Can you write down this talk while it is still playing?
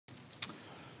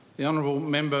The Honourable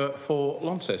Member for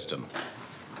Launceston.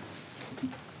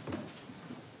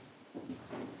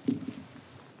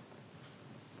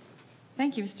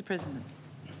 Thank you, Mr. President.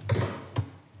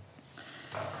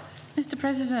 Mr.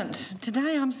 President,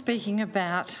 today I'm speaking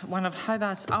about one of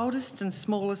Hobart's oldest and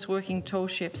smallest working tall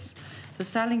ships, the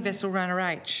Sailing Vessel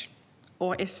Rhona H,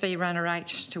 or SV Rhona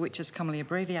H, to which is commonly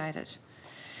abbreviated.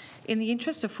 In the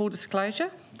interest of full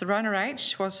disclosure, the Rhona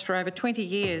H was for over 20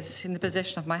 years in the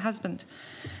possession of my husband,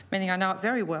 meaning I know it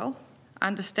very well,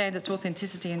 understand its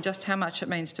authenticity and just how much it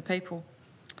means to people.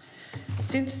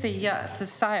 Since the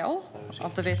sale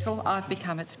of the vessel, I've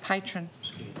become its patron.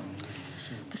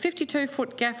 The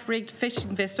 52-foot gaff-rigged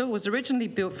fishing vessel was originally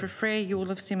built for Frere Ewell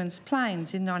of Symonds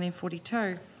Plains in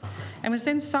 1942 and was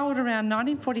then sold around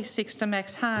 1946 to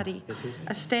Max Hardy,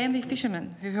 a Stanley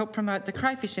fisherman who helped promote the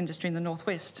crayfish industry in the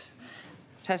northwest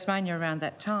Tasmania around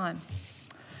that time.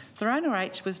 The Rhona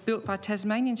H was built by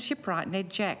Tasmanian shipwright Ned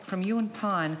Jack from yew and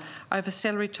pine over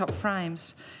celery-top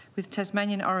frames with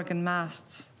Tasmanian Oregon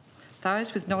masts.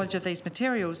 Those with knowledge of these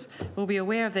materials will be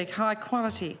aware of their high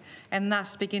quality and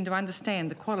thus begin to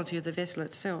understand the quality of the vessel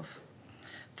itself.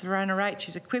 The Rhona H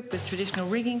is equipped with traditional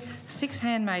rigging, 6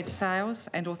 handmade sails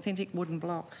and authentic wooden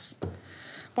blocks.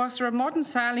 Whilst there are modern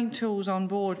sailing tools on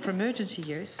board for emergency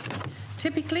use,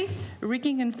 typically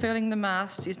rigging and furling the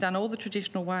mast is done all the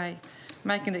traditional way,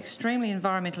 making it extremely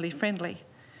environmentally friendly.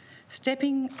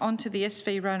 Stepping onto the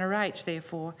SV Rhona H,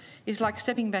 therefore, is like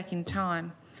stepping back in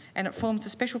time, and it forms a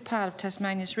special part of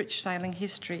Tasmania's rich sailing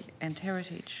history and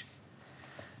heritage.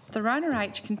 The Rhona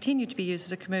H continued to be used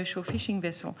as a commercial fishing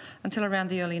vessel until around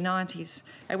the early 90s,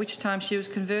 at which time she was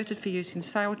converted for use in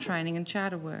sail training and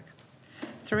charter work.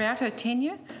 Throughout her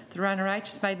tenure, the Rhona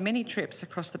H has made many trips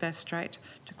across the Bass Strait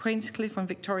to Queenscliff on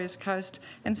Victoria's coast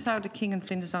and sailed to King and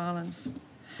Flinders Islands.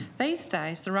 These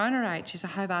days, the Rhona H is a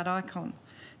Hobart icon,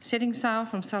 setting sail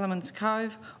from Solomon's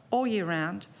Cove all year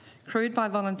round, crewed by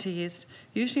volunteers,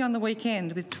 usually on the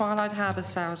weekend with twilight harbour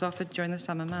sails offered during the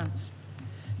summer months.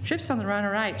 Trips on the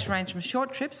Rhona H range from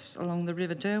short trips along the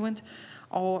River Derwent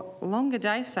or longer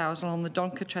day sails along the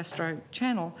Doncaster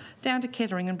Channel down to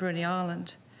Kettering and Bruny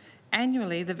Island.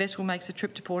 Annually, the vessel makes a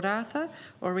trip to Port Arthur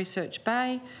or Research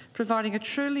Bay, providing a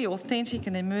truly authentic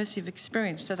and immersive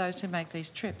experience to those who make these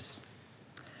trips.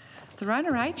 The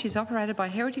Rhona H is operated by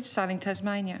Heritage Sailing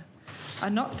Tasmania, a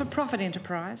not-for-profit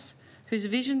enterprise whose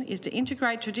vision is to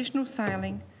integrate traditional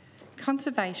sailing,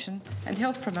 conservation and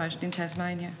health promotion in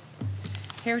Tasmania.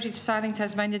 Heritage Sailing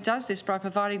Tasmania does this by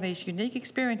providing these unique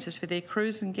experiences for their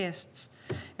crews and guests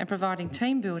and providing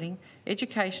team building,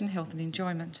 education, health and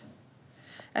enjoyment.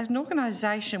 As an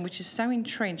organisation which is so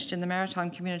entrenched in the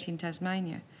maritime community in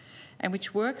Tasmania and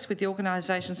which works with the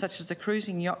organisations such as the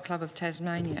Cruising Yacht Club of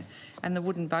Tasmania and the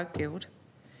Wooden Boat Guild,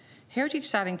 Heritage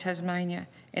Sailing Tasmania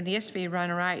and the SV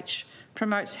Rhona H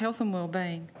promotes health and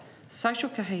wellbeing, social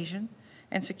cohesion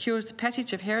and secures the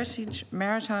passage of heritage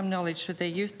maritime knowledge through their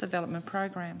youth development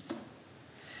programs.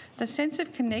 The sense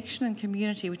of connection and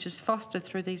community which is fostered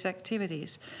through these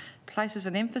activities places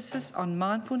an emphasis on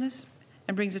mindfulness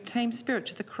and brings a team spirit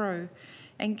to the crew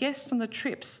and guests on the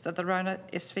trips that the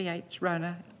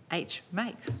Rhona H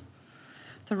makes.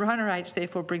 The Rhona H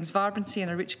therefore brings vibrancy and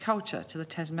a rich culture to the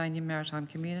Tasmanian maritime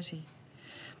community.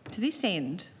 To this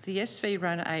end, the SV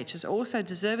Rhona H has also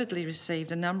deservedly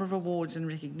received a number of awards and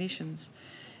recognitions,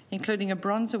 including a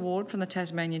Bronze Award from the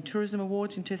Tasmanian Tourism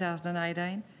Awards in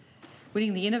 2018,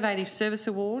 winning the Innovative Service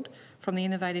Award from the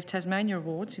Innovative Tasmania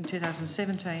Awards in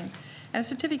 2017, and a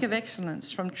Certificate of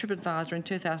Excellence from TripAdvisor in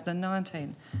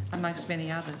 2019, amongst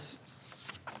many others.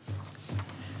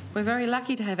 We're very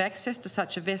lucky to have access to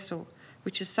such a vessel,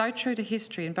 which is so true to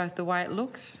history in both the way it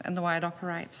looks and the way it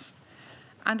operates.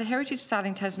 Under Heritage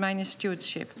Sailing Tasmania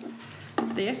stewardship,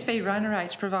 the SV Rhona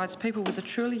H provides people with a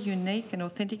truly unique and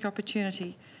authentic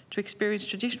opportunity to experience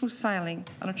traditional sailing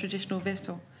on a traditional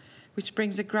vessel, which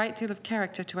brings a great deal of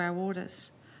character to our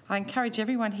waters. I encourage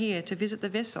everyone here to visit the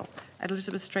vessel at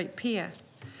Elizabeth Street Pier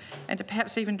and to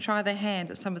perhaps even try their hand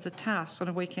at some of the tasks on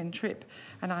a weekend trip.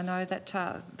 And I know that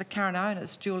the current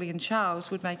owners, Julie and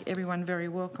Charles, would make everyone very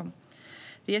welcome.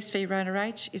 The SV Rhona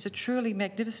H is a truly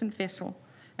magnificent vessel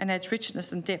and adds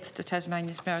richness and depth to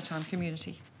Tasmania's maritime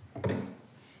community.